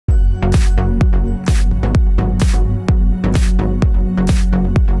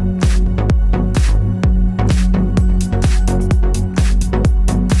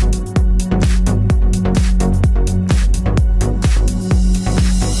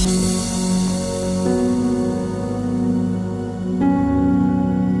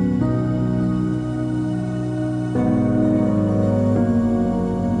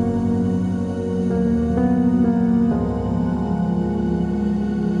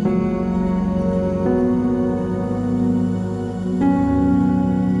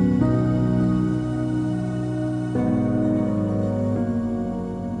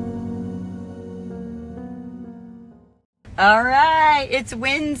All right, it's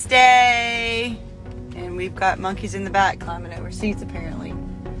Wednesday, and we've got monkeys in the back climbing over seats apparently.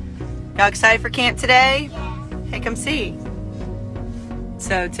 Y'all excited for camp today? Yes. Hey, come see.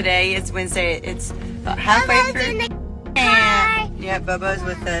 So today is Wednesday. It's about halfway through camp. Yeah, Bobo's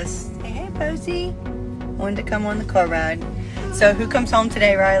with us. Hey, Bozy. Wanted to come on the car ride. So who comes home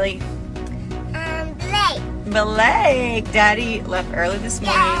today, Riley? Blake. Daddy left early this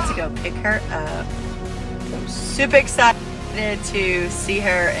morning to go pick her up. I'm super excited to see her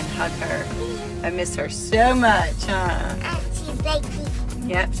and hug her. I miss her so much, huh? Auntie Blakey.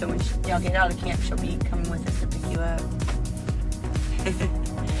 Yep, so when y'all get out of camp, she'll be coming with us to pick you up.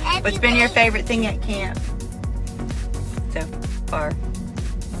 What's been your favorite thing at camp so far?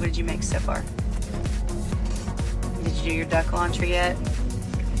 What did you make so far? Did you do your duck launcher yet?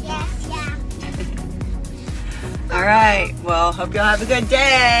 Yes, yeah. All right, well, hope y'all have a good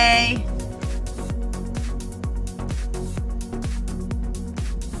day.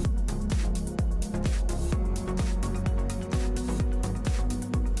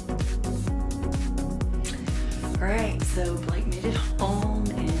 All right, so Blake made it home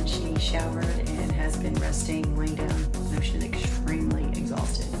and she showered and has been resting, laying down. I know she's extremely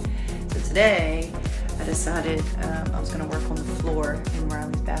exhausted. So today I decided I was gonna work on the floor in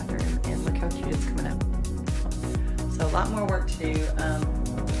Riley's bathroom, and look how cute it's coming up. So a lot more work to do.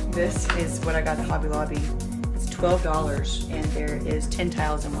 This is what I got at Hobby Lobby. It's $12 and there is 10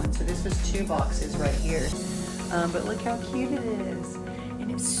 tiles in one. So this was 2 boxes right here. But look how cute it is.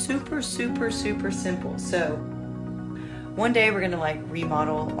 And it's super, super, super simple. So one day we're gonna like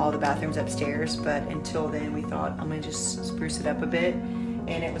remodel all the bathrooms upstairs, but until then we thought I'm gonna just spruce it up a bit.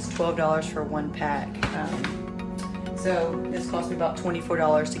 And it was $12 for 1 pack. So this cost me about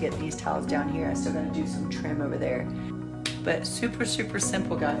 $24 to get these tiles down here. I still gotta do some trim over there. But super, super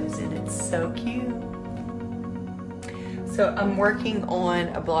simple, guys, and it's so cute. So I'm working on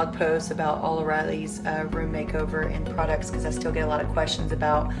a blog post about all of Riley's room makeover and products, because I still get a lot of questions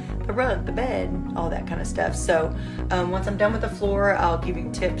about the rug, the bed, all that kind of stuff. So once I'm done with the floor, I'll give you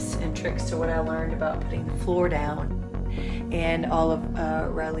tips and tricks to what I learned about putting the floor down and all of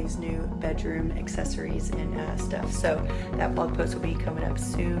Riley's new bedroom accessories and stuff. So that blog post will be coming up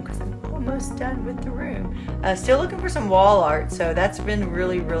soon because I'm almost done with the room. Still looking for some wall art, so that's been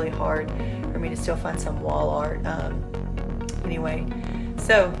really, really hard for me to still find some wall art. Anyway,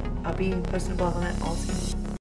 so I'll be posting a blog on that all soon.